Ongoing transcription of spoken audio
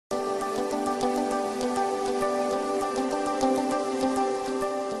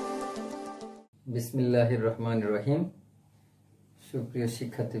বিসমিল্লাহির রহমানির রহিম। সুপ্রিয়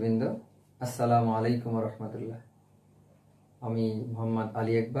শিক্ষার্থীবৃন্দ, আসসালামু আলাইকুম রহমতুল্লাহ। আমি মোহাম্মদ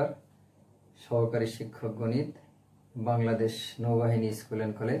আলী একবার, সহকারী শিক্ষক গণিত, বাংলাদেশ নৌবাহিনী school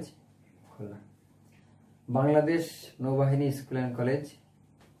and college, Khulna. Bangladesh নৌবাহিনী স্কুল অ্যান্ড কলেজ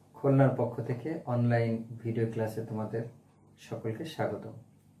খুলনার পক্ষ থেকে অনলাইন ভিডিও ক্লাসে তোমাদের সকলকে স্বাগত।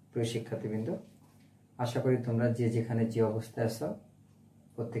 প্রিয় শিক্ষার্থীবৃন্দ, আশা করি তোমরা যে যেখানে যে অবস্থায় আছো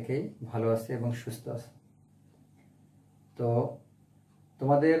প্রত্যেকেই ভালো আছে এবং সুস্থ আছে। তো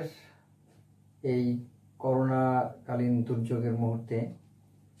তোমাদের এই করোনাকালীন দুর্যোগের মুহূর্তে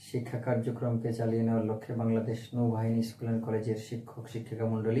শিক্ষা কার্যক্রমকে চালিয়ে নেওয়ার লক্ষ্যে বাংলাদেশ নৌবাহিনী স্কুল অ্যান্ড কলেজের শিক্ষক শিক্ষিকা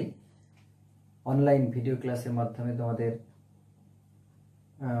মণ্ডলী অনলাইন ভিডিও ক্লাসের মাধ্যমে তোমাদের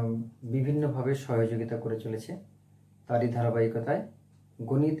বিভিন্নভাবে সহযোগিতা করে চলেছে। তারই ধারাবাহিকতায়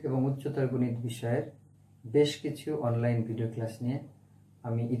গণিত এবং উচ্চতর গণিত বিষয়ের বেশ কিছু অনলাইন ভিডিও ক্লাস নিয়ে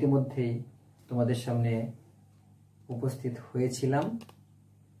আমি ইতিমধ্যেই তোমাদের সামনে উপস্থিত হয়েছিলাম।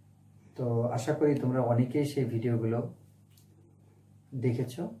 তো আশা করি তোমরা অনেকেই সেই ভিডিওগুলো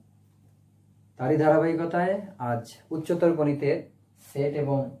দেখেছ। তারই ধারাবাহিকতায় আজ উচ্চতর গণিতের সেট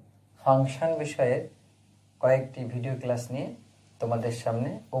এবং ফাংশন বিষয়ের কয়েকটি ভিডিও ক্লাস নিয়ে তোমাদের সামনে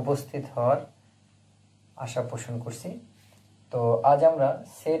উপস্থিত হওয়ার আশা পোষণ করছি। তো আজ আমরা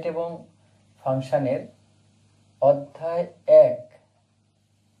সেট এবং ফাংশনের অধ্যায় 1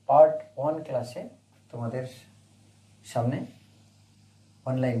 পার্ট 1 ক্লাসে তোমাদের সামনে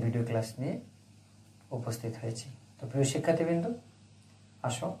অনলাইন ভিডিও ক্লাস নিয়ে উপস্থিত হয়েছি। তো প্রিয় শিক্ষার্থীবৃন্দ,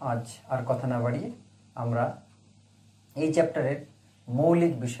 আসো আজ আর কথা না বাড়িয়ে আমরা এই চ্যাপ্টারের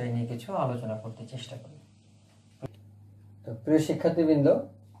মৌলিক বিষয় নিয়ে কিছু আলোচনা করতে চেষ্টা করি। তো প্রিয় শিক্ষার্থীবৃন্দ,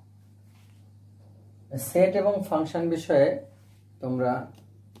 সেট এবং ফাংশন বিষয়ে তোমরা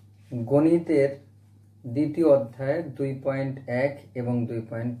গণিতের দ্বিতীয় অধ্যায়ে 2.1 এবং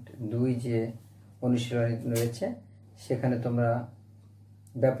 2.2 যে অনুশীলনী রয়েছে সেখানে তোমরা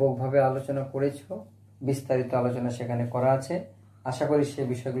ব্যাপকভাবে আলোচনা করেছো, বিস্তারিত আলোচনা সেখানে করা আছে। আশা করি সেই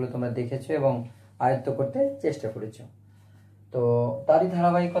বিষয়গুলো তোমরা দেখেছো এবং আয়ত্ত করতে চেষ্টা করেছো। তো তারই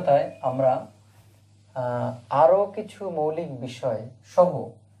ধারাবাহিকতায় আমরা আরও কিছু মৌলিক বিষয় সহ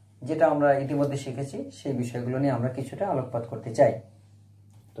যেটা আমরা ইতিমধ্যে শিখেছি সেই বিষয়গুলো নিয়ে আমরা কিছুটা আলোকপাত করতে চাই।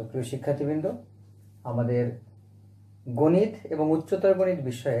 তো প্রিয় শিক্ষার্থীবৃন্দ, আমাদের গণিত এবং উচ্চতর গণিত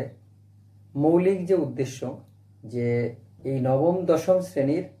বিষয়ের মৌলিক যে উদ্দেশ্য, যে এই নবম দশম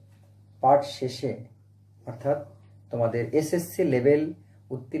শ্রেণীর পাঠ শেষে অর্থাৎ তোমাদের এসএসসি লেভেল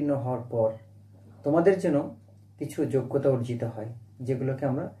উত্তীর্ণ হওয়ার পর তোমাদের যেন কিছু যোগ্যতা অর্জিত হয়, যেগুলোকে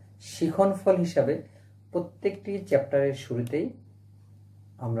আমরা শিখনফল হিসাবে প্রত্যেকটি চ্যাপ্টারের শুরুতেই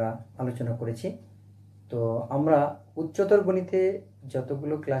আমরা আলোচনা করেছি। তো আমরা উচ্চতর গণিতে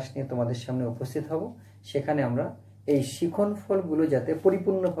যতগুলো ক্লাস নিয়ে তোমাদের সামনে উপস্থিত হব সেখানে আমরা এই শিখনফলগুলো যাতে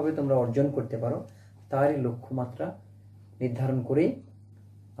পরিপূর্ণভাবে তোমরা অর্জন করতে পারো তারই লক্ষ্যমাত্রা নির্ধারণ করেই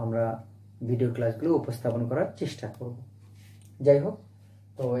আমরা ভিডিও ক্লাসগুলো উপস্থাপন করার চেষ্টা করব। যাই হোক,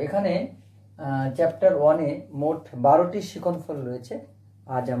 তো এখানে চ্যাপ্টার 1-এ মোট 12টি শিখনফল রয়েছে।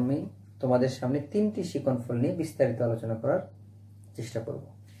 আজ আমি তোমাদের সামনে 3টি শিখনফল নিয়ে বিস্তারিত আলোচনা করার চেষ্টা করব।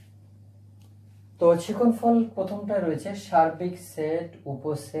 তো শিখনফল প্রথমটা রয়েছে সার্বিক সেট,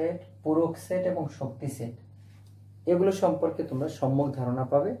 উপসেট, পূরক সেট এবং শক্তি সেট। এগুলো সম্পর্কে তোমরা সম্যক ধারণা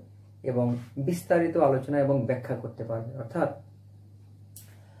পাবে এবং বিস্তারিত আলোচনা এবং ব্যাখ্যা করতে পারবে। অর্থাৎ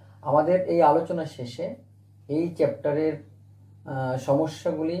আমাদের এই আলোচনা শেষে এই চ্যাপ্টারের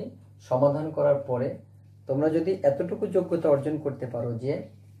সমস্যাগুলি সমাধান করার পরে তোমরা যদি এতটুকু যোগ্যতা অর্জন করতে পারো যে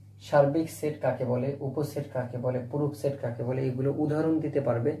সার্বিক সেট কাকে বলে, উপসেট কাকে বলে, পূরক সেট কাকে বলে, এগুলো উদাহরণ দিতে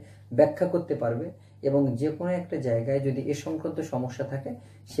পারবে, ব্যাখ্যা করতে পারবে এবং যে কোনো একটা জায়গায় যদি এ সংক্রান্ত সমস্যা থাকে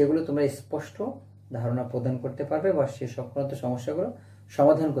সেগুলো তোমরা স্পষ্ট ধারণা প্রদান করতে পারবে বা সে সংক্রান্ত সমস্যাগুলো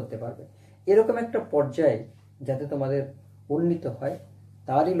সমাধান করতে পারবে। এরকম একটা পর্যায়ে যাতে তোমাদের উন্নীত হয়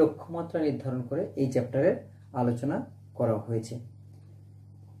তারই লক্ষ্যমাত্রা নির্ধারণ করে এই চ্যাপ্টারের আলোচনা করা হয়েছে।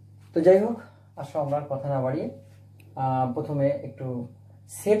 তো যাই হোক, আসো আমরা কথা না বাড়িয়ে প্রথমে একটু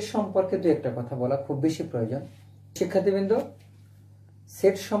সেট সম্পর্কে দু একটা কথা বলা খুব বেশি প্রয়োজন। শিক্ষার্থীবৃন্দ,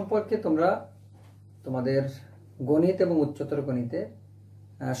 সেট সম্পর্কে তোমরা তোমাদের গণিত এবং উচ্চতর গণিতে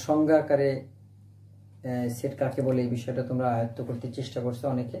সংজ্ঞা আকারে সেট কাকে বলে এই বিষয়টা তোমরা আয়ত্ত করতে চেষ্টা করছো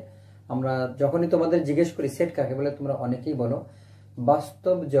অনেকে। আমরা যখনই তোমাদের জিজ্ঞেস করি সেট কাকে বলে, তোমরা অনেকেই বলো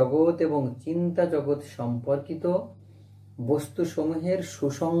বাস্তব জগৎ এবং চিন্তা জগৎ সম্পর্কিত বস্তুসমূহের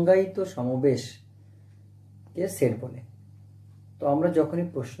সুসংজ্ঞায়িত সমাবেশকে সেট বলে। তো আমরা যখনই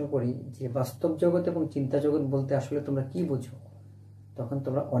প্রশ্ন করি যে বাস্তব জগৎ এবং চিন্তা জগৎ বলতে আসলে তোমরা কি বুঝো, তখন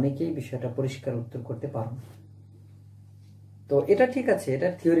তোমরা অনেকেই বিষয়টা পরিষ্কার উত্তর করতে পারো। তো এটা ঠিক আছে, এটা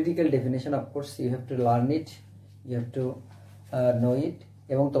theoretical definition, of course you have to learn it, you have to know ইট,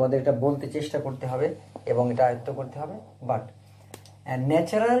 এবং তোমাদের এটা বলতে চেষ্টা করতে হবে এবং এটা আয়ত্ত করতে হবে। বাট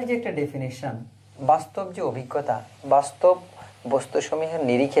ন্যাচারাল যে একটা ডেফিনেশন, বাস্তব যে অভিজ্ঞতা, বাস্তব বস্তুসমূহের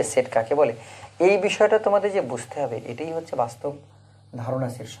নিরিখে সেট কাকে বলে, এই বিষয়টা তোমাদের যে বুঝতে হবে, এটাই হচ্ছে বাস্তব ধারণা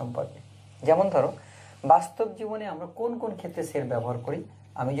সেট সম্পর্কে। যেমন ধরো বাস্তব জীবনে আমরা কোন কোন ক্ষেত্রে সেট ব্যবহার করি,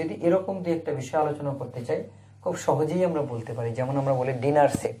 আমি যদি এরকম দু একটা বিষয় আলোচনা করতে চাই, খুব সহজেই আমরা বলতে পারি। যেমন আমরা বলি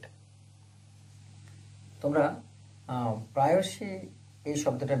ডিনার সেট। তোমরা প্রায়শই এই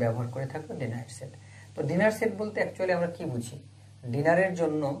শব্দটা ব্যবহার করে থাকো, ডিনার সেট। তো ডিনার সেট বলতে অ্যাকচুয়ালি আমরা কি বুঝি? ডিনারের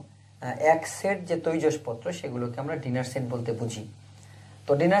জন্য এক সেট যে তৈজসপত্র, সেগুলোকে আমরা ডিনার সেট বলতে বুঝি।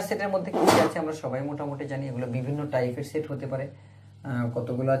 তো ডিনার সেটের মধ্যে কি আছে আমরা সবাই মোটামুটি জানি। এগুলো বিভিন্ন টাইপের সেট হতে পারে।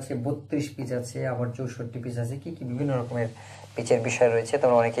 কতগুলো আছে, 32 পিস আছে, আবার 64 পিস আছে, কি কি বিভিন্ন রকমের পিচের বিষয় রয়েছে,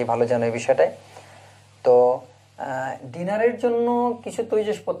 তোমরা অনেকেই ভালো জানো এই বিষয়টায়। তো ডিনারের জন্য কিছু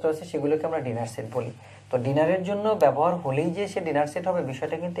তৈজসপত্র আছে, সেগুলোকে আমরা ডিনার সেট বলি। তো ডিনারের জন্য ব্যবহার হলেই যে সে ডিনার সেট হবে,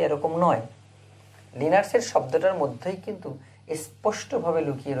 বিষয়টা কিন্তু এরকম নয়। ডিনার সেট শব্দটার মধ্যেই কিন্তু স্পষ্টভাবে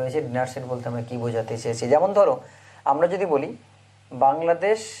লুকিয়ে রয়েছে ডিনার সেট বলতে আমরা কি বোঝাতে চেয়েছি। যেমন ধরো আমরা যদি বলি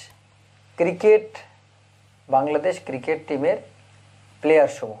বাংলাদেশ ক্রিকেট টিমের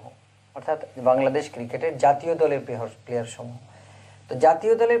প্লেয়ার সমূহ, অর্থাৎ বাংলাদেশ ক্রিকেটের জাতীয় দলের প্লেয়ার সমূহ। তো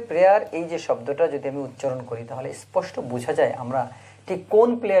জাতীয় দলের প্লেয়ার এই যে শব্দটা যদি আমি উচ্চারণ করি, তাহলে স্পষ্ট বোঝা যায় আমরা ঠিক কোন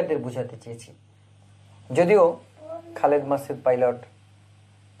প্লেয়ারদের বোঝাতে চেয়েছি। যদিও খালেদ মাসুদ পাইলট,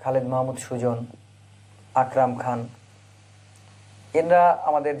 খালেদ মাহমুদ সুজন, আকরাম খান, এরা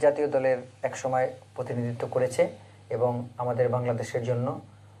আমাদের জাতীয় দলের একসময় প্রতিনিধিত্ব করেছে এবং আমাদের বাংলাদেশের জন্য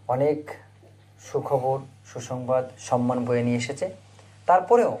অনেক সুখবর, সুসংবাদ, সম্মান বয়ে নিয়ে এসেছে।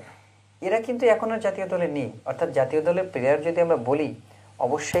 তারপরেও এরা কিন্তু এখন আর জাতীয় দলে নেই। অর্থাৎ জাতীয় দলের প্লেয়ার যদি আমরা বলি,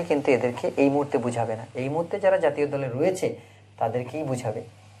 অবশ্যই কিন্তু এদেরকে এই মুহূর্তে বুঝাবে না। এই মুহূর্তে যারা জাতীয় দলে রয়েছে তাদেরকেই বুঝাবে।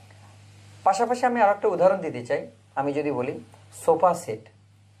 পাশাপাশি আমি আর একটা উদাহরণ দিতে চাই। আমি যদি বলি সোফা সেট,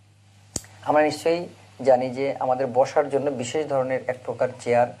 আমরা নিশ্চয়ই জানি যে আমাদের বসার জন্য বিশেষ ধরনের এক প্রকার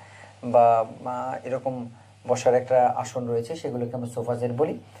চেয়ার বা এরকম বসার একটা আসন রয়েছে, সেগুলোকে আমরা সোফা সেট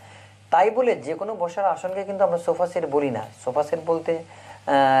বলি। তাই বলে যে কোনো বসার আসনকে কিন্তু আমরা সোফা সেট বলি না। সোফা সেট বলতে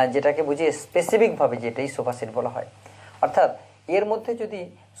যেটাকে বুঝি স্পেসিফিকভাবে যেটাই সোফা সেট বলা হয়। অর্থাৎ এর মধ্যে যদি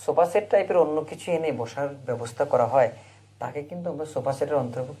সোফা সেট টাইপের অন্য কিছু এনে বসার ব্যবস্থা করা হয়, তাকে কিন্তু আমরা সোফা সেটের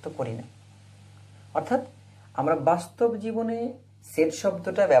অন্তর্ভুক্ত করি না। অর্থাৎ আমরা বাস্তব জীবনে সেট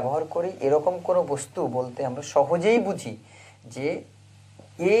শব্দটা ব্যবহার করি এরকম কোনো বস্তু বলতে আমরা সহজেই বুঝি যে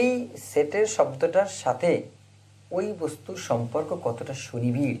এই সেটের শব্দটার সাথে ওই বস্তুর সম্পর্ক কতটা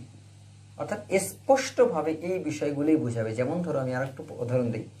সুনিবিড়, অর্থাৎ স্পষ্টভাবে এই বিষয়গুলোই বোঝাবে। যেমন ধরো আমি আর একটু উদাহরণ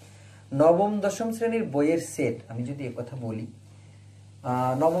দিই, নবম দশম শ্রেণীর বইয়ের সেট, আমি যদি কথা বলি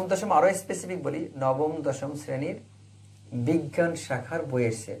নবম দশম, আরো স্পেসিফিক বলি নবম দশম শ্রেণীর বিজ্ঞান শাখার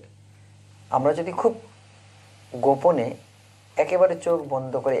বইয়ের সেট, আমরা যদি খুব গোপনে একেবারে চোখ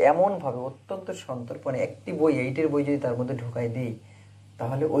বন্ধ করে এমনভাবে অত্যন্ত সন্তর্পণে একটি বই, 8-এর বই যদি তার মধ্যে ঢোকাই দিই,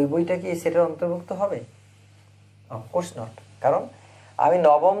 তাহলে ওই বইটা কি এই সেটের অন্তর্ভুক্ত হবে? Of course not. কারণ আমি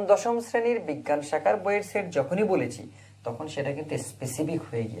নবম দশম শ্রেণীর বিজ্ঞান শাখার বইয়ের সেট যখনই বলেছি, তখন সেটা কিন্তু স্পেসিফিক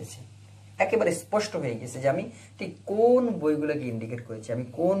হয়ে গিয়েছে, একেবারে স্পষ্ট হয়ে গেছে যে আমি ঠিক কোন বইগুলোকে ইন্ডিকেট করেছি, আমি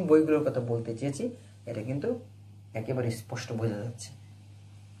কোন বইগুলোর কথা বলতে চেয়েছি, এটা কিন্তু একেবারে স্পষ্ট বোঝা যাচ্ছে।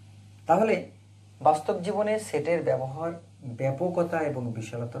 তাহলে বাস্তব জীবনে সেটের ব্যবহার ব্যাপকতা এবং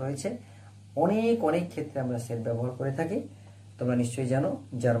বিশালতা রয়েছে। অনেক অনেক ক্ষেত্রে আমরা সেট ব্যবহার করে থাকি। তোমরা নিশ্চয়ই জানো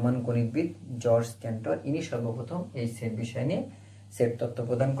জার্মান গণিতবিদ জর্জ ক্যান্টর, ইনি সর্বপ্রথম এই সেট বিষয় নিয়ে সেট তত্ত্ব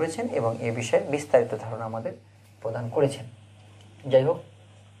প্রদান করেছেন এবং এ বিষয়ে বিস্তারিত ধারণা আমাদের প্রদান করেছেন। যাই হোক,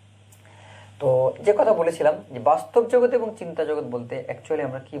 তো যে কথা বলেছিলাম যে বাস্তব জগৎ এবং চিন্তা জগৎ বলতে অ্যাকচুয়ালি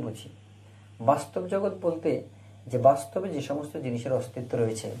আমরা কি বুঝি? বাস্তব জগৎ বলতে যে বাস্তবে যে সমস্ত জিনিসের অস্তিত্ব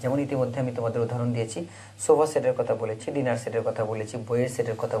রয়েছে, যেমন ইতিমধ্যে আমি তোমাদের উদাহরণ দিয়েছি, সোফা সেটের কথা বলেছি, ডিনার সেটের কথা বলেছি, বইয়ের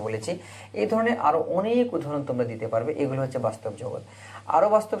সেটের কথা বলেছি, এই ধরনের আরো অনেক উদাহরণ তোমরা দিতে পারবে। এগুলো হচ্ছে বাস্তব জগৎ। আরো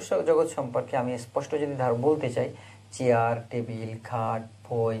বাস্তব জগৎ সম্পর্কে আমি স্পষ্ট যদি বলতে চাই, চেয়ার, টেবিল, খাট,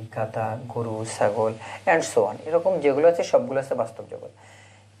 বই, খাতা, গরু, ছাগল অ্যান্ড সো অন, এরকম যেগুলো আছে সবগুলো আছে বাস্তব জগৎ।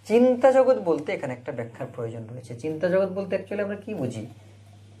 চিন্তা জগৎ বলতে এখানে একটা ব্যাখ্যার প্রয়োজন রয়েছে। চিন্তা জগৎ বলতে অ্যাকচুয়ালি আমরা কি বুঝি?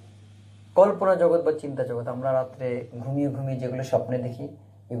 কল্পনা জগৎ বা চিন্তা জগৎ, আমরা রাত্রে ঘুমিয়ে ঘুমিয়ে যেগুলো স্বপ্নে দেখি,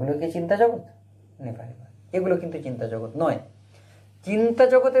 এগুলো কি চিন্তা জগৎ? এগুলো কিন্তু চিন্তা জগৎ নয়। চিন্তা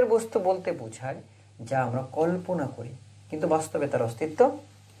জগতের বস্তু বলতে বোঝায় যা আমরা কল্পনা করি, কিন্তু বাস্তবে তার অস্তিত্ব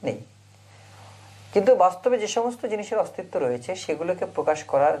নেই। কিন্তু বাস্তবে যে সমস্ত জিনিসের অস্তিত্ব রয়েছে, সেগুলোকে প্রকাশ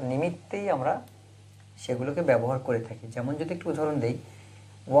করার নিমিত্তেই আমরা সেগুলোকে ব্যবহার করে থাকি। যেমন যদি একটু উদাহরণ দেই,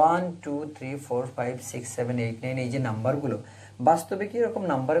 1 2 3 4 5 6 7 8 9, এই যে নাম্বারগুলো, বাস্তবে কি এরকম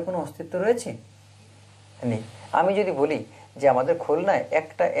নাম্বারের কোনো অস্তিত্ব রয়েছে? নেই। আমি যদি বলি যে আমাদের খুলনায়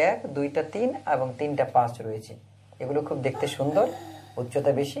 1টা 1, 2টা 3 এবং 3টা 5 রয়েছে, এগুলো খুব দেখতে সুন্দর,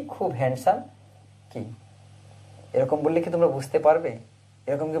 উচ্চতা বেশি, খুব হ্যান্ডসাম, কি এরকম বললে কি তোমরা বুঝতে পারবে?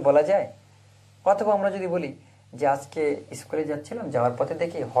 এরকম কি বলা যায়? অথবা আমরা যদি বলি যে আজকে স্কুলে যাচ্ছিলাম, যাওয়ার পথে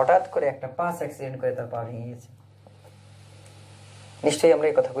দেখি হঠাৎ করে একটা বাস অ্যাক্সিডেন্ট করে তার পা ভেঙে গেছে, নিশ্চয়ই আমরা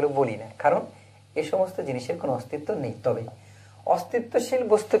এই কথাগুলো বলি না, কারণ এই সমস্ত জিনিসের কোনো অস্তিত্ব নেই। তবে অস্তিত্বশীল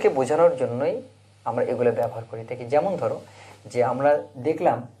বস্তুকে বোঝানোর জন্যই আমরা এগুলো ব্যবহার করে থাকি। যেমন ধরো যে আমরা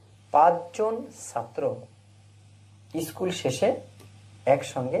দেখলাম 5 জন ছাত্র স্কুল শেষে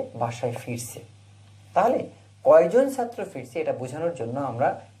একসঙ্গে বাসায় ফিরছে, তাহলে কয়জন ছাত্র ফিরছে এটা বোঝানোর জন্য আমরা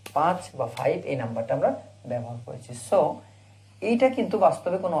 5 বা 5 এই নাম্বারটা আমরা ব্যবহার করেছি। সো এইটা কিন্তু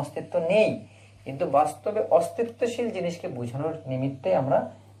বাস্তবে কোনো অস্তিত্ব নেই, কিন্তু বাস্তবে অস্তিত্বশীল জিনিসকে বোঝানোর নিমিত্তে আমরা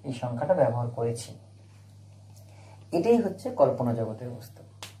এই সংখ্যাটা ব্যবহার করেছি। এটাই হচ্ছে কল্পনা জগতের বস্তু।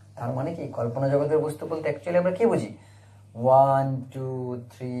 তার মানে কি, কল্পনা জগতের বস্তু বলতে অ্যাকচুয়ালি আমরা কি বুঝি? 1 2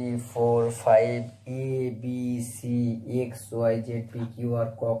 3 4 5 A B C x Y Z P Q R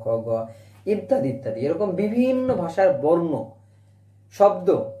ক খ গ ইত্যাদি ইত্যাদি, এরকম বিভিন্ন ভাষার বর্ণ শব্দ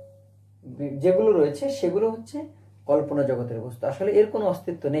যেগুলো রয়েছে সেগুলো হচ্ছে কল্পনা জগতের বস্তু। আসলে এর কোনো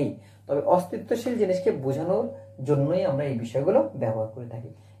অস্তিত্ব নেই, তবে অস্তিত্বশীল জিনিসকে বোঝানোর জন্যই আমরা এই বিষয়গুলো ব্যবহার করে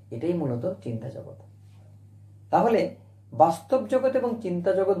থাকি। এটাই মূলত চিন্তা জগৎ। তাহলে বাস্তব জগৎ এবং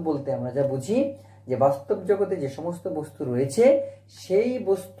চিন্তা জগৎ বলতে আমরা যা বুঝি যে বাস্তব জগতে যে সমস্ত বস্তু রয়েছে সেই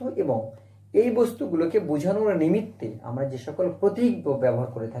বস্তু এবং এই বস্তুগুলোকে বোঝানোর নিমিত্তে আমরা যে সকল প্রতীক ব্যবহার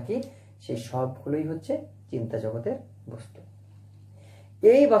করে থাকি সেই সবগুলোই হচ্ছে চিন্তা জগতের বস্তু।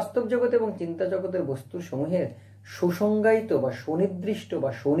 এই বাস্তব জগৎ এবং চিন্তা জগতের বস্তু সমূহের সুসংজ্ঞায়িত বা সুনির্দিষ্ট বা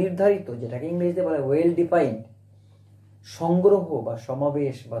সুনির্ধারিত, যেটাকে ইংরেজিতে বলা ওয়েল ডিফাইন্ড সংগ্রহ বা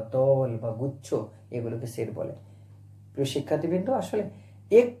সমাবেশ বা দল বা গুচ্ছ, এগুলোকে সেট বলে। প্রিয় শিক্ষার্থীবৃন্দ, আসলে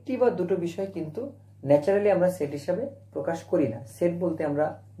একটি বা দুটো বিষয় কিন্তু ন্যাচারালি আমরা সেট হিসাবে প্রকাশ করি না। সেট বলতে আমরা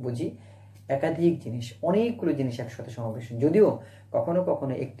বুঝি একাধিক জিনিস, অনেকগুলো জিনিস একসাথে সমাবেশ। যদিও কখনো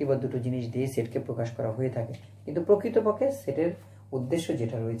কখনো একটি বা দুটো জিনিস দিয়ে সেটকে প্রকাশ করা হয়ে থাকে, কিন্তু প্রকৃতপক্ষে সেটের উদ্দেশ্য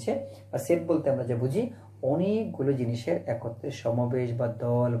যেটা রয়েছে বা সেট বলতে আমরা যা বুঝি অনেকগুলো জিনিসের একত্রে সমাবেশ বা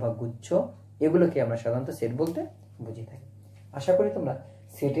দল বা গুচ্ছ, এগুলোকে আমরা সাধারণত সেট বলতে বুঝে থাকি। আশা করি তোমরা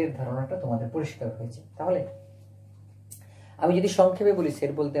সেটের ধারণাটা তোমাদের পরিষ্কার হয়েছে। তাহলে আমি যদি সংক্ষেপে বলি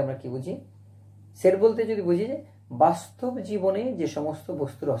সেট বলতে আমরা কি বুঝি, সেট বলতে যদি বুঝি যে বাস্তব জীবনে যে সমস্ত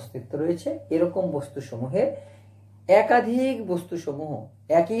বস্তুর অস্তিত্ব রয়েছে এরকম বস্তুসমূহের একাধিক বস্তুসমূহ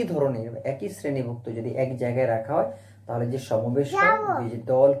একই ধরনের একই শ্রেণীভুক্ত যদি এক জায়গায় রাখা হয় তাহলে যে সমাবেশ হয়, যে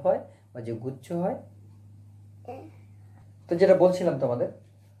দল হয় বা যে গুচ্ছ হয়। তো যেটা বলছিলাম তোমাদের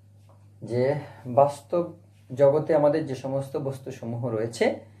যে বাস্তব জগতে আমাদের যে সমস্ত বস্তুসমূহ রয়েছে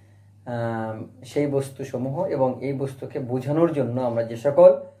সেই বস্তুসমূহ এবং এই বস্তুকে বোঝানোর জন্য আমরা যে সকল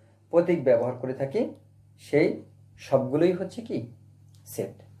প্রতীক ব্যবহার করে থাকি সেই সবগুলোই হচ্ছে কি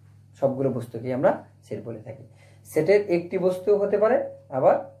সেট। সবগুলো বস্তুকে আমরা সেট বলে থাকি। সেটের একটি বস্তুও হতে পারে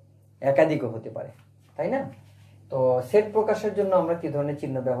আবার একাধিকও হতে পারে, তাই না? তো সেট প্রকাশের জন্য আমরা কি ধরনের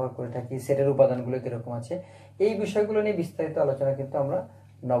চিহ্ন ব্যবহার করে থাকি, সেটের উপাদানগুলো কিরকম আছে, এই বিষয়গুলো নিয়ে বিস্তারিত আলোচনা কিন্তু আমরা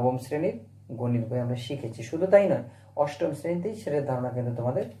নবম শ্রেণীর গণিত বই আমরা শিখেছি। শুধু তাই নয়, অষ্টম শ্রেণীতেই সেটের ধারণা কিন্তু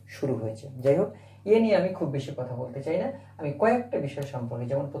তোমাদের শুরু হয়েছে। যাই হোক, এ নিয়ে আমি খুব বেশি কথা বলতে চাই না। আমি কয়েকটা বিষয় সম্পর্কে,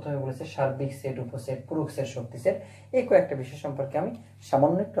 যেমন প্রথমে বলেছে সার্বিক সেট, উপসেট, পূরক সেট, শক্তি সেট, এই কয়েকটা বিষয় সম্পর্কে আমি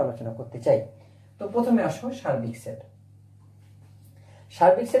সামান্য একটু আলোচনা করতে চাই। তো প্রথমে আসো সার্বিক সেট।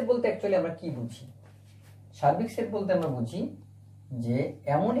 সার্বিক সেট বলতে অ্যাকচুয়ালি আমরা কি বুঝি? সার্বিক সেট বলতে আমরা বুঝি যে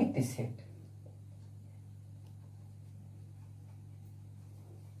এমন একটি সেট,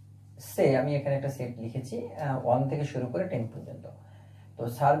 আমি এখানে একটা সেট লিখেছি 1 থেকে শুরু করে 10 পর্যন্ত। তো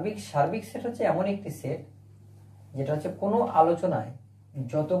সার্বিক সেট হচ্ছে এমন একটি সেট যেটা হচ্ছে কোনো আলোচনায়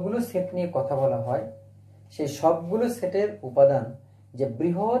যতগুলো সেট নিয়ে কথা বলা হয় সেই সবগুলো সেটের উপাদান যে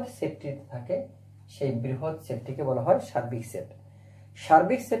বৃহৎ সেটটিতে থাকে সেই বৃহৎ সেটটিকে বলা হয় সার্বিক সেট।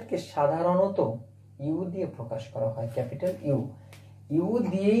 সার্বিক সেটকে সাধারণত ইউ দিয়ে প্রকাশ করা হয়, ক্যাপিটাল ইউ। ইউ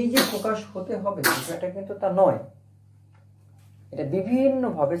দিয়েই যে প্রকাশ হতে হবে সেটা কিন্তু তা নয়, এটা বিভিন্ন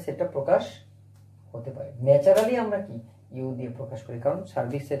ভাবে সেটা প্রকাশ হতে পারে। ন্যাচারালি আমরা কি ইউ দিয়ে প্রকাশ করি, কারণ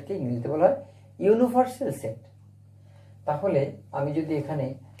সার্বিক সেটকে ইংরেজিতে বলা হয় ইউনিভার্সাল সেট। তাহলে আমি যদি এখানে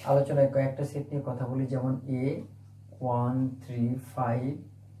আলোচনায় কয়েকটা সেট নিয়ে কথা বলি, যেমন এ 1 3 5,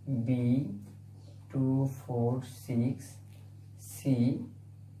 বি 2 4 6, সি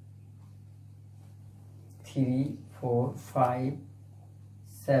 3 4 5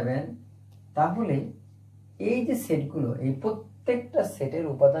 7, তাহলে এই যে সেটগুলো, এই প্রত্যেকটা সেটের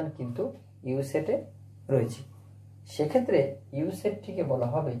উপাদান কিন্তু ইউ সেটে রয়েছে। সেক্ষেত্রে ইউ সেটটিকে বলা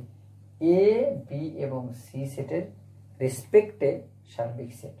হবে এ বি এবং সি সেটের রেসপেক্টে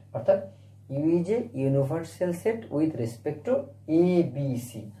সার্বিক সেট, অর্থাৎ you is a universal set with respect to A B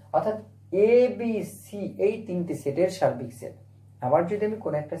C, অর্থাৎ এ বি সি এই তিনটি সেটের সার্বিক সেট। আবার যদি আমি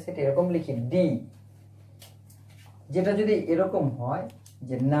কোন একটা সেট এরকম লিখি ডি, যেটা যদি এরকম হয়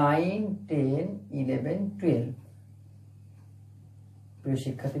যে 9, 10, 11, 12, প্রিয়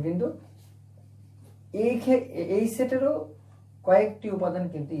শিক্ষার্থীবৃন্দ, এই সেটেরও কয়েকটি উপাদান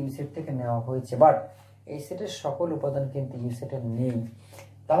কিন্তু ইউ সেট থেকে নেওয়া হয়েছে, বাট এই সেটের সকল উপাদান কিন্তু ইউ সেটের নেই।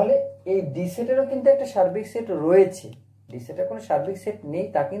 তাহলে এই ডি সেটেরও কিন্তু একটা সার্বিক সেট রয়েছে। ডি সেটের কোনো সার্বিক সেট নেই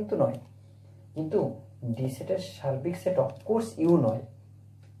তা কিন্তু নয়, কিন্তু ডি সেটের সার্বিক সেট অফকোর্স ইউ নয়।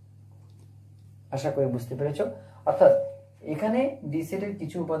 আশা করি বুঝতে পেরেছো। অর্থাৎ এখানে ডি সেটের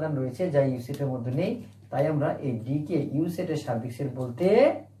কিছু উপাদান রয়েছে যা ইউ সেটের মধ্যে নেই, তাই আমরা এই ডি কে ইউ সেটের সার্বিক সেট বলতে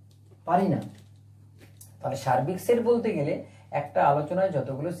পারি না। তাহলে সার্বিক সেট বলতে গেলে একটা আলোচনায়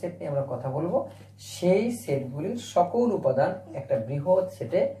যতগুলো সেট নিয়ে আমরা কথা বলবো সেই সেটগুলির সকল উপাদান একটা বৃহৎ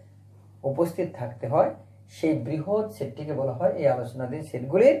সেটে উপস্থিত থাকতে হয়। সেই বৃহৎ সেটটিকে বলা হয় এই আলোচনাদের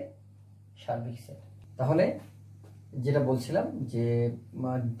সেটগুলির সার্বিক সেট। তাহলে যেটা বলছিলাম যে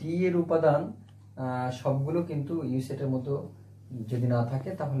ডি এর উপাদান সবগুলো কিন্তু ইউ সেটের মতো যদি না থাকে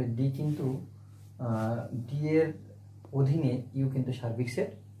তাহলে ডি কিন্তু ডি এর অধীনে ইউ কিন্তু সার্বিক সেট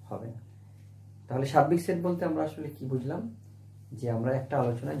হবে না। তাহলে সার্বিক সেট বলতে আমরা আসলে কি বুঝলাম, যে আমরা একটা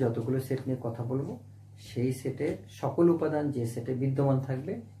আলোচনায় যতগুলো সেট নিয়ে কথা বলবো সেই সেটের সকল উপাদান যে সেটে বিদ্যমান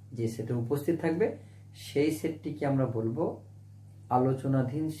থাকবে, যে সেটে উপস্থিত থাকবে, সেই সেটটিকে আমরা বলবো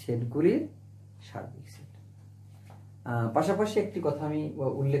আলোচনাধীন সেটগুলির সার্বিক সেট। পাশাপাশি একটি কথা আমি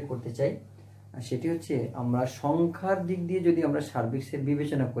উল্লেখ করতে চাই, সেটি হচ্ছে আমরা সংখ্যার দিক দিয়ে যদি আমরা সার্বিক সেট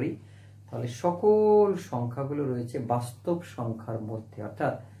বিবেচনা করি তাহলে সকল সংখ্যাগুলো রয়েছে বাস্তব সংখ্যার মধ্যে।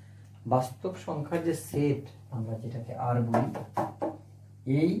 অর্থাৎ বাস্তব সংখ্যার যে সেট আমরা যেটাকে আর বলি,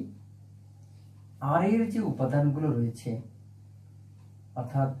 এই আর এর যে উপাদানগুলো রয়েছে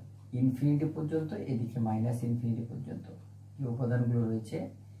অর্থাৎ ইনফিনিটি পর্যন্ত, এদিকে মাইনাস ইনফিনিটি পর্যন্ত যে উপাদানগুলো রয়েছে,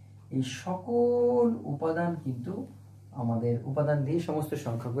 এই সকল উপাদান কিন্তু আমাদের উপাদান দিয়ে সমস্ত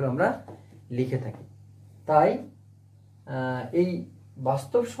সংখ্যাগুলো আমরা লিখে থাকি। তাই এই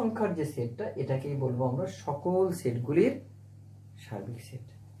বাস্তব সংখ্যার যে সেটটা এটাকেই বলবো আমরা সকল সেটগুলির সার্বিক সেট।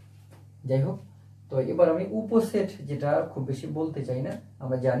 যাই হোক, তো এবার আমি উপসেট যেটা খুব বেশি বলতে চাই না,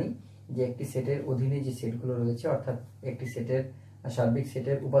 আমরা জানি যে একটি সেটের অধীনে যে সেটগুলো রয়েছে অর্থাৎ একটি সেটের সার্বিক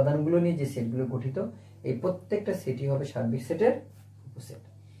সেটের উপাদানগুলো নিয়ে যে সেটগুলো গঠিত, এই প্রত্যেকটা সেটই হবে সার্বিক সেটের উপসেট।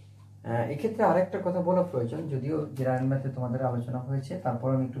 এক্ষেত্রে আরেকটা কথা বলা প্রয়োজন, যদিও জেনারেল ম্যাথে তোমাদের আলোচনা হয়েছে, তারপর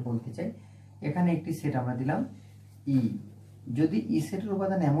আমি একটু বলতে চাই। এখানে একটি সেট আমরা দিলাম ই, যদি ই সেটের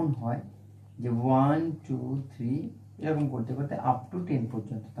উপাদান এমন হয় যে 1, 2, 3 এরকম করতে করতে আপ টু 10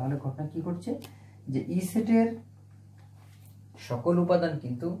 পর্যন্ত, তাহলে ঘটনা কি ঘটছে যে ই সেটের সকল উপাদান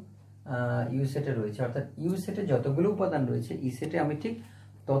কিন্তু ইউ সেটে রয়েছে। অর্থাৎ ইউ সেটে যতগুলো উপাদান রয়েছে ই সেটে আমি ঠিক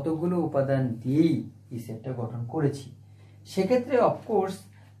ততগুলো উপাদান দিয়েই ই সেটটা গঠন করেছি। সেক্ষেত্রে অফকোর্স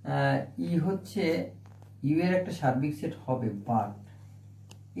ই হচ্ছে ইউ এর একটা সার্বিক সেট হবে, বাট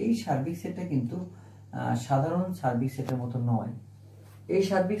এই সার্বিক সেটটা কিন্তু সাধারণ সার্বিক সেটের মতো নয়। এই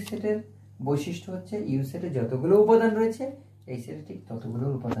সার্বিক সেটের বৈশিষ্ট্য হচ্ছে ইউ সেটে যতগুলো উপাদান রয়েছে এই সেটে ঠিক ততগুলো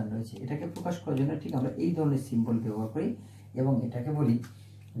উপাদান রয়েছে। এটাকে প্রকাশ করার জন্য ঠিক আমরা এই ধরনের সিম্বল ব্যবহার করি এবং এটাকে বলি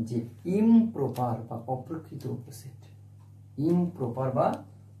যে ইমপ্রপার বা অপ্রকৃত উপসেট। ইমপ্রপার বা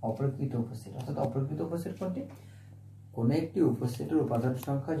অপ্রকৃত উপসেট। অর্থাৎ অপ্রকৃত উপসেট কোনটি? কোন একটি উপসেটের উপাদান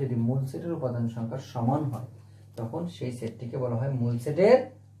সংখ্যা যদি মূল সেটের উপাদান সংখ্যার সমান হয় তখন সেই সেটটিকে বলা হয় মূল সেটের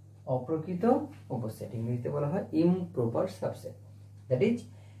অপ্রকৃত উপসেট। ইংরেজিতে বলা হয় ইমপ্রপার সাবসেট। দ্যাট ইজ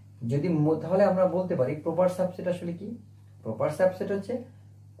যদি, তাহলে আমরা বলতে পারি প্রপার সাবসেট আসলে কি? প্রপার সাবসেট হচ্ছে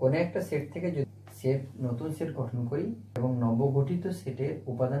কোন একটা সেট থেকে যদি নতুন সেট গঠন করি এবং নবগঠিত সেটের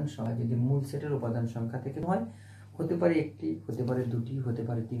উপাদান সংখ্যা যদি মূল সেটের উপাদান সংখ্যা থেকে হয়, হতে পারে একটি, হতে পারে দুটি, হতে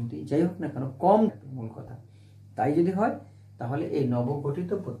পারে তিনটি, যাই হোক না কেন কম মূল কথা, তাই যদি হয় তাহলে এই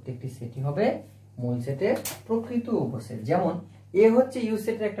নবগঠিত প্রত্যেকটি সেটই হবে মূল সেটের প্রকৃত উপসেট। যেমন এ হচ্ছে ইউ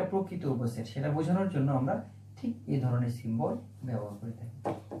সেটের একটা প্রকৃত উপসেট, সেটা বোঝানোর জন্য আমরা ঠিক এই ধরনের সিম্বল ব্যবহার করে থাকি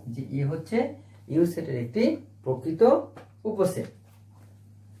যে এ হচ্ছে ইউ সেটের একটি প্রকৃত উপসেট।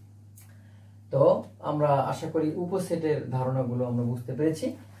 তো আমরা আশা করি উপসেটের ধারণাগুলো আমরা বুঝতে পেরেছি।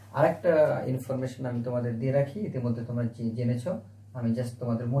 আরেকটা ইনফরমেশন আমি তোমাদের দিয়ে রাখি, ইতিমধ্যে তোমরা জেনেছো, আমি জাস্ট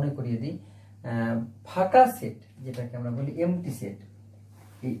তোমাদের মনে করিয়ে দিই। ফাঁকা সেট যেটাকে আমরা বলি এমটি সেট,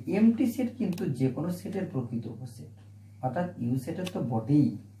 এই এমটি সেট কিন্তু যে কোনো সেটের প্রকৃত উপসেট। অর্থাৎ ইউ সেটের তো বটেই,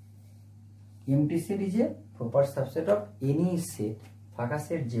 MT set is a proper subset of any set. ফাঁকা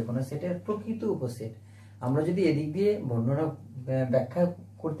সেট যে কোনো সেটের প্রকৃত উপসেট। আমরা যদি এদিক দিয়ে বর্ণনা ব্যাখ্যা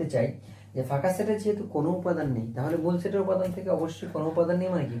করতে চাই যে ফাঁকা সেটে যেহেতু কোনো উপাদান নেই, তাহলে মূল সেটের উপাদান থেকে অবশ্যই কোনো উপাদান নেই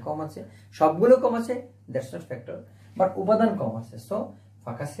মানে কি কম আছে, সবগুলো কম আছে, দ্যাটস নট ফ্যাক্টর, বাট উপাদান কম আছে। সো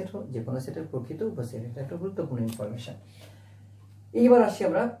ফাঁকা সেট যে কোনো সেটের প্রকৃত উপসেট, এটা একটা গুরুত্বপূর্ণ ইনফরমেশন। এইবার আসি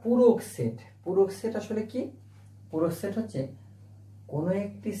আমরা পূরক সেট। পূরক সেট আসলে কি? পূরক সেট হচ্ছে কোনো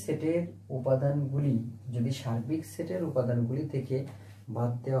একটি সেটের উপাদানগুলি যদি সার্বিক সেটের উপাদানগুলি থেকে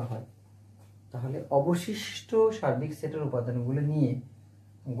বাদ দেওয়া হয় তাহলে অবশিষ্ট সার্বিক সেটের উপাদানগুলো নিয়ে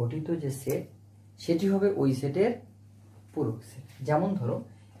গঠিত যে সেট সেটি হবে ওই সেটের পূরক সেট। যেমন ধরো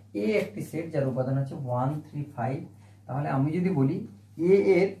এ একটি সেট যার উপাদান হচ্ছে 1 3 5, তাহলে আমি যদি বলি এ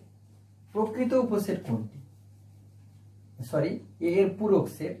এর প্রকৃত উপসেট কোনটি, সরি এ এর পূরক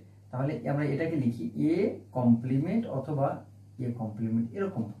সেট, তাহলে আমরা এটাকে লিখি এ কমপ্লিমেন্ট অথবা এ কমপ্লিমেন্ট,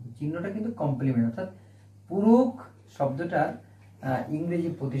 এরকম চিহ্নটা কিন্তু কমপ্লিমেন্ট, অর্থাৎ পূরক শব্দটার ইংরেজি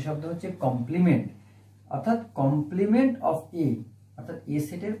প্রতিশব্দ হচ্ছে কমপ্লিমেন্ট, অর্থাৎ কমপ্লিমেন্ট অফ এ, অর্থাৎ এ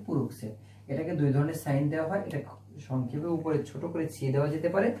সেটের পূরক সেট। এটাকে দুই ধরনের সাইন দেওয়া হয়, এটা সংক্ষেপে উপরে ছোট করে ছিয়ে দেওয়া যেতে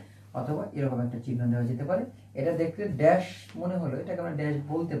পারে অথবা এরকম একটা চিহ্ন দেওয়া যেতে পারে। এটা দেখতে ড্যাশ মনে হলো, এটাকে আমরা ড্যাশ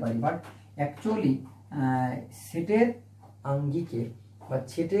বলতে পারি, বাট অ্যাকচুয়ালি সেটের আঙ্গিকে বা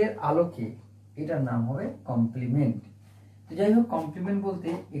সেটের আলোকে এটার নাম হবে কমপ্লিমেন্ট। তো যাই হোক, কমপ্লিমেন্ট বলতে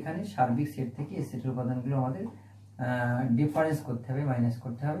এখানে সার্বিক সেট থেকে এই সেটের উপাদানগুলো আমাদের ডিফারেন্স করতে হবে, মাইনাস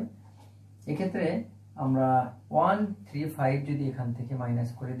করতে হবে। এক্ষেত্রে আমরা 1 3 5 যদি এখান থেকে মাইনাস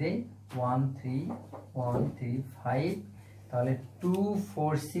করে দেই 1 3 5, তাহলে 2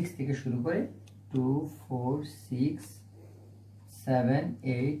 4 6 থেকে শুরু করে 2 4 6 7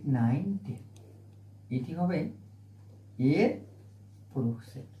 8 9 10, এটি হবে এর পূরক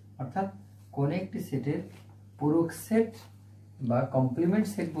সেট। অর্থাৎ কোন একটি সেটের পূরক সেট বা কমপ্লিমেন্ট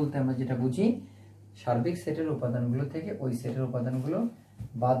সেট বলতে আমরা যেটা বুঝি, সার্বিক সেটের উপাদানগুলো থেকে ওই সেটের উপাদানগুলো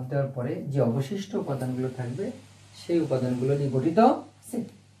বাদ দেওয়ার পরে যে অবশিষ্ট উপাদানগুলো থাকবে সেই উপাদানগুলো নিয়ে গঠিত সেট।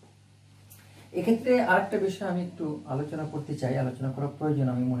 এক্ষেত্রে আরেকটা বিষয় আমি একটু আলোচনা করতে চাই, আলোচনা করার প্রয়োজন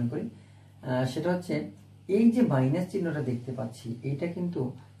আমি মনে করি, সেটা হচ্ছে এই যে মাইনাস চিহ্নটা দেখতে পাচ্ছি, এইটা কিন্তু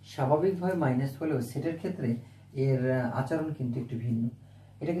স্বাভাবিকভাবে মাইনাস হলেও সেটের ক্ষেত্রে এর আচরণ কিন্তু একটু ভিন্ন।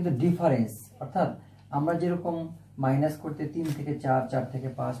 এটা কিন্তু ডিফারেন্স, অর্থাৎ আমরা যেরকম মাইনাস করতে 3 থেকে 4, 4 থেকে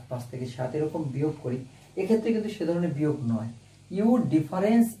 5, 5 থেকে 7 এরকম বিয়োগ করি, এক্ষেত্রে কিন্তু সে ধরনের বিয়োগ নয়, ইউ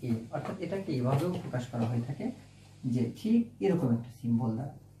ডিফারেন্স এ, অর্থাৎ এটাকে এভাবেও প্রকাশ করা হয়ে থাকে যে ঠিক এরকম একটা সিম্বল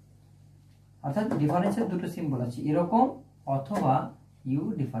দ্বারা, অর্থাৎ ডিফারেন্সের দুটো সিম্বল আছে, এরকম অথবা ইউ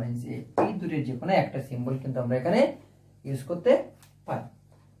ডিফারেন্স এ, এই দুটোর যে কোনো একটা সিম্বল কিন্তু আমরা এখানে ইউজ করতে পারি।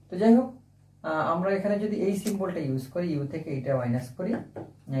 তো যাই হোক, আমরা এখানে যদি এই সিম্বলটা ইউজ করি, ইউ থেকে এটা মাইনাস করি,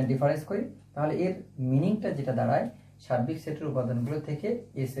 ডিফারেন্স করি, তাহলে এর মিনিংটা যেটা দাঁড়ায়, সার্বিক সেটের উপাদানগুলো থেকে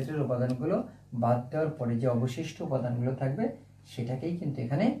এই সেটের উপাদানগুলো বাদ দেওয়ার পরে যে অবশিষ্ট উপাদানগুলো থাকবে সেটাকেই কিন্তু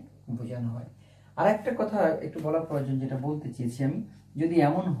এখানে বোঝানো হয়। আর একটা কথা একটু বলার প্রয়োজন, যেটা বলতে চেয়েছি আমি, যদি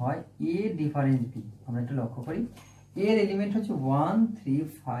এমন হয় এ ডিফারেন্স বি, আমরা একটু লক্ষ্য করি, এর এলিমেন্ট হচ্ছে 1 3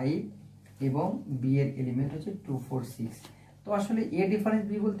 5 এবং বি এর এলিমেন্ট হচ্ছে 2 4 6, তো আসলে এ ডিফারেন্স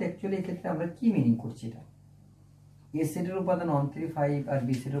বি বলতে অ্যাকচুয়ালি এক্ষেত্রে আমরা কি মিনিং করছি, এটা এ সেটের উপাদান 1 3 5 আর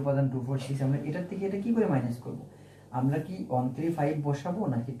বি সেটের উপাদান 2 4 6, আমরা এটার থেকে এটা কি করে মাইনাস করব? আমরা কি 1 3 5 বসাবো,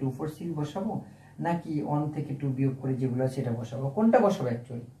 নাকি 2 4 6 বসাবো, নাকি 1 থেকে 2 বিয়োগ করে যেগুলো আছে সেটা বসাবো? কোনটা বসাবো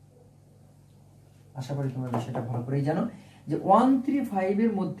অ্যাকচুয়ালি? আশা করি তোমরা বিষয়টা ভালো করেই জানো যে 1 3 5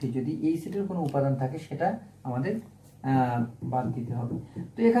 এর মধ্যে যদি এই সেটের কোনো উপাদান থাকে সেটা আমাদের বাদ দিতে হবে।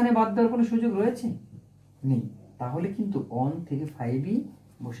 তো এখানে বাদ দেওয়ার কোনো সুযোগ রয়েছে? নেই, তাহলে কিন্তু 1 থেকে 5ই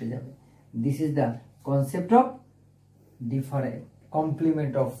বসে যাবে। This is the concept of different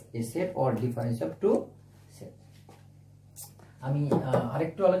complement of a set or difference of two set। আমি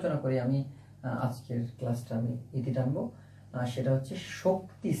আরেকটু আলোচনা করি, আমি আজকের ক্লাসটা আমি ইতি টানবো, সেটা হচ্ছে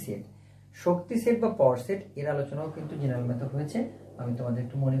শক্তি সেট। শক্তি সেট বা পাওয়ার সেট এর আলোচনাও কিন্তু জেনারেল ম্যাথে হয়েছে, আমি তোমাদের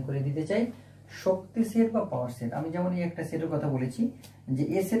একটু মনে করে দিতে চাই। শক্তি সেট বা পাওয়ার সেট, আমি যেমন এই একটা সেটের কথা বলেছি যে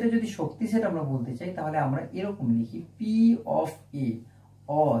এ সেটে যদি শক্তি সেট আমরা বলতে চাই তাহলে আমরা এরকম লিখি P of a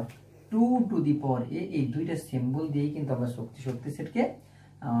or 2 to the পাওয়ার এ, এই দুইটা সিম্বল দিয়েই কিন্তু আমরা শক্তি সেটকে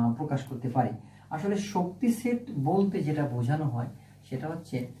প্রকাশ করতে পারি। আসলে শক্তি সেট বলতে যেটা বোঝানো হয় সেটা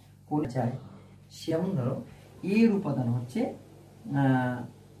হচ্ছে কোন চাই, যেমন ধরো এর উপাদান হচ্ছে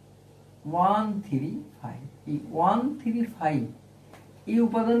 1 3 5, এই 1 3 5 এই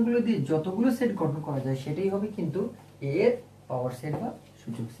উপাদানগুলো দিয়ে যতগুলো সেট গঠন করা যায় সেটাই হবে কিন্তু এর পাওয়ার সেট বা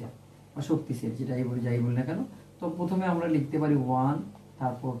সূচক সেট বা শক্তি সেট, যেটাই বলি যাই বলি না কেন। তো প্রথমে আমরা লিখতে পারি 1,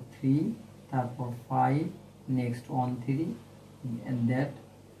 তারপর 3, তারপর 5, next 1 3 and that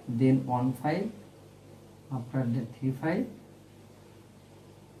then 1 5, after that 3 5,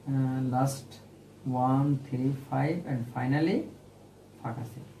 last 1 3 5 and finally ফাঁকা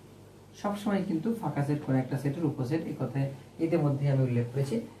সেট। সবসময় কিন্তু ফাঁকা সেট করে একটা সেটের উপসেট, এই কথায় ইতিমধ্যে আমি উল্লেখ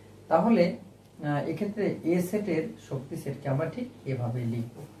করেছি। তাহলে এক্ষেত্রে এ সেটের শক্তি সেটকে আমরা ঠিক এভাবেই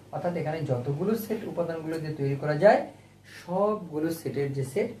লিখব, অর্থাৎ এখানে যতগুলো সেট উপাদানগুলো দিয়ে তৈরি করা যায় সবগুলো সেটের যে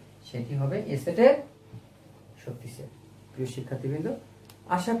সেট সেটি হবে এ সেটের শক্তি সেট। প্রিয় শিক্ষার্থীবৃন্দ,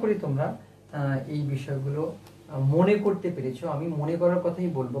 আশা করি তোমরা এই বিষয়গুলো মনে করতে পেরেছো। আমি মনে করার কথাই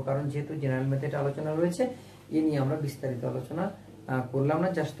বলবো, কারণ যেহেতু জেনারেল মেথড আলোচনা রয়েছে, এ নিয়ে আমরা বিস্তারিত আলোচনা করলাম না,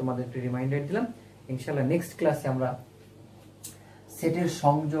 জাস্ট তোমাদের একটু রিমাইন্ডার দিলাম। ইনশাআল্লাহ নেক্সট ক্লাসে আমরা সেটের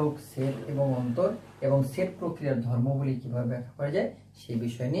সংযোগ, সেট এবং অন্তর এবং সেট প্রক্রিয়ার ধর্মগুলি কিভাবে ব্যাখ্যা করা যায় সেই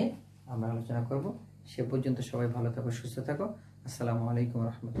বিষয় নিয়ে আমরা আলোচনা করব। সে পর্যন্ত সবাই ভালো থাকো, সুস্থ থাকো। আসসালামু আলাইকুম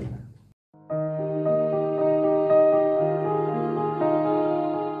রহমতুল্লাহ।